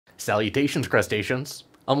Salutations, crustaceans.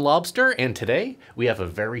 I'm Lobster, and today we have a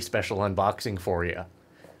very special unboxing for you.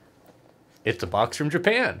 It's a box from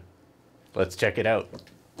Japan. Let's check it out.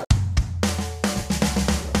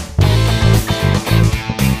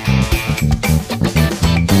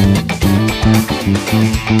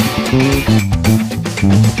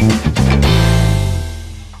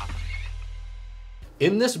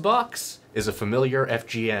 In this box is a familiar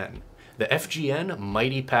FGN, the FGN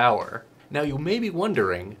Mighty Power. Now you may be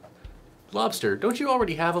wondering, Lobster, don't you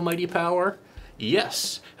already have a Mighty Power?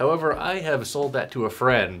 Yes, however I have sold that to a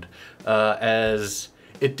friend, as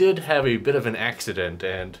it did have a bit of an accident,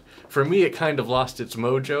 and for me it kind of lost its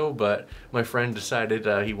mojo, but my friend decided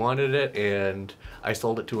he wanted it, and I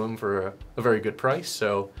sold it to him for a very good price,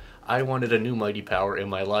 so I wanted a new Mighty Power in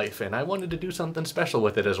my life, and I wanted to do something special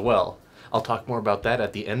with it as well. I'll talk more about that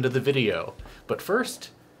at the end of the video, but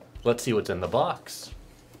first, let's see what's in the box.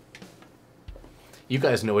 You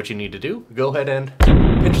guys know what you need to do. Go ahead and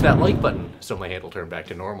pinch that like button so my hand will turn back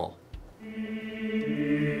to normal.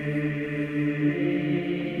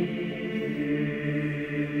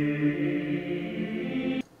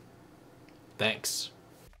 Thanks.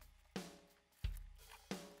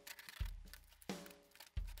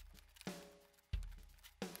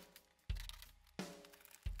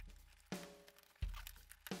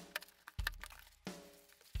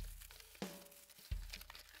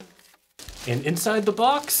 And inside the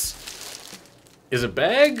box is a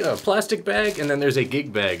bag, a plastic bag, and then there's a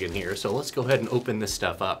gig bag in here. So let's go ahead and open this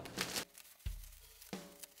stuff up.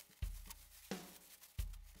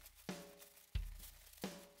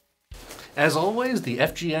 As always, the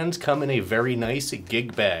FGNs come in a very nice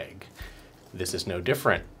gig bag. This is no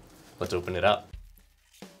different. Let's open it up.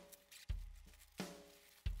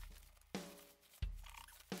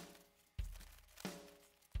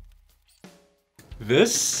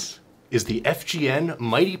 This is the FGN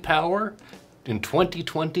Mighty Power in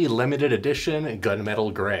 2020 limited edition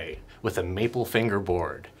Gunmetal Grey with a maple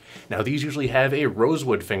fingerboard. Now these usually have a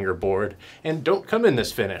rosewood fingerboard and don't come in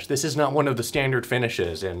this finish. This is not one of the standard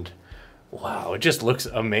finishes, and wow, it just looks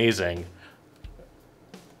amazing.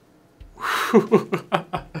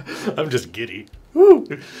 I'm just giddy.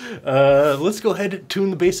 Let's go ahead and tune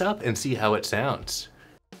the bass up and see how it sounds.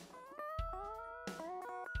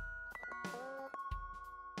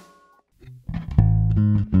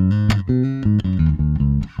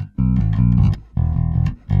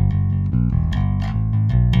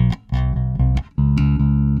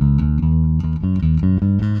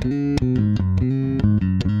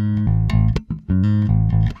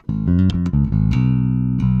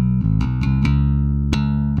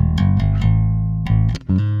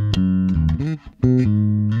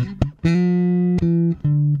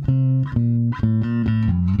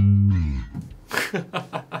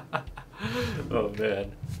 Oh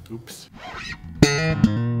man, oops.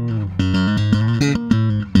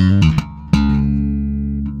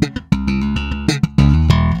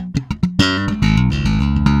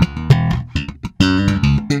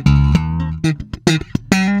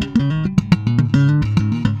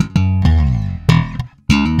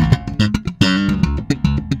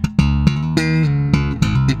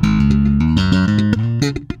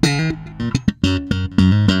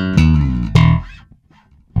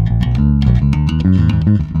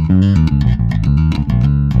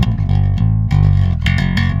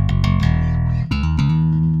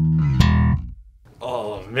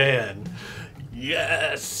 Man,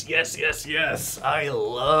 yes, I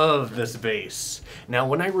love this bass. Now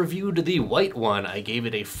when I reviewed the white one, I gave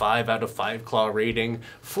it a 5 out of 5 claw rating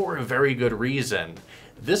for a very good reason.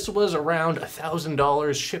 This was around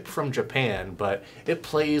 $1,000 shipped from Japan, but it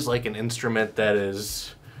plays like an instrument that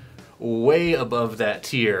is way above that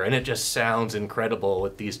tier, and it just sounds incredible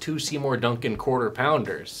with these two Seymour Duncan quarter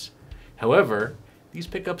pounders. However, these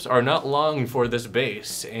pickups are not long for this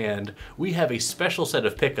bass, and we have a special set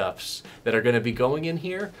of pickups that are going to be going in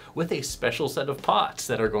here with a special set of pots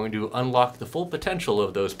that are going to unlock the full potential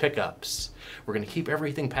of those pickups. We're going to keep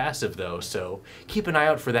everything passive though, so keep an eye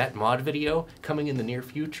out for that mod video coming in the near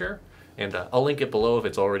future, and I'll link it below if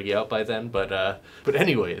it's already out by then, but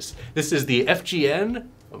anyways, this is the FGN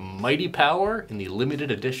Mighty Power in the limited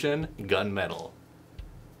edition Gunmetal.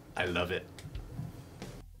 I love it.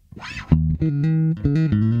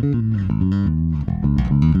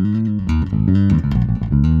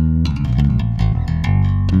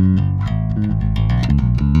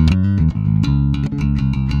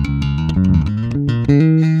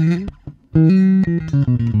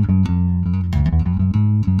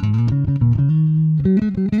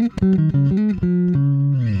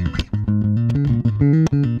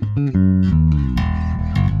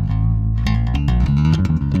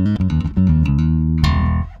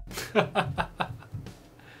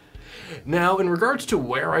 Now, in regards to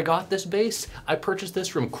where I got this bass, I purchased this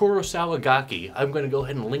from Kurosawa Gaki. I'm going to go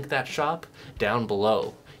ahead and link that shop down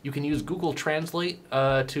below. You can use Google Translate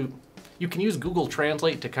to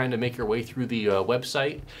kind of make your way through the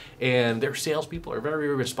website, and their salespeople are very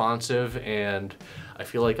responsive, and I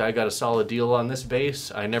feel like I got a solid deal on this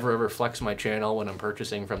bass. I never ever flex my channel when I'm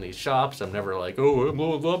purchasing from these shops. I'm never like, oh, I'm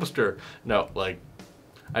LowEndLobster. No, like,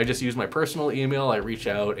 I just use my personal email, I reach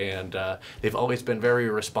out, and they've always been very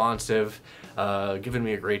responsive, given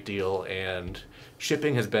me a great deal, and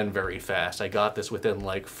shipping has been very fast. I got this within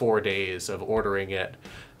like 4 days of ordering it.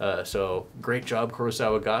 So great job,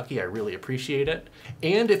 Kurosawa Gaki, I really appreciate it.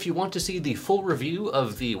 And if you want to see the full review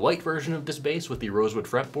of the white version of this bass with the rosewood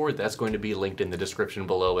fretboard, that's going to be linked in the description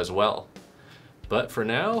below as well. But for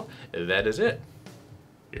now, that is it.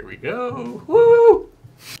 Here we go. Woo!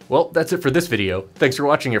 Well, that's it for this video. Thanks for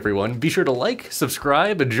watching, everyone. Be sure to like,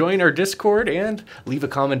 subscribe, join our Discord, and leave a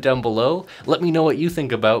comment down below. Let me know what you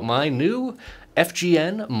think about my new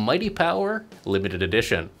FGN Mighty Power Limited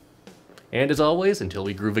Edition. And as always, until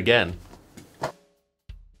we groove again,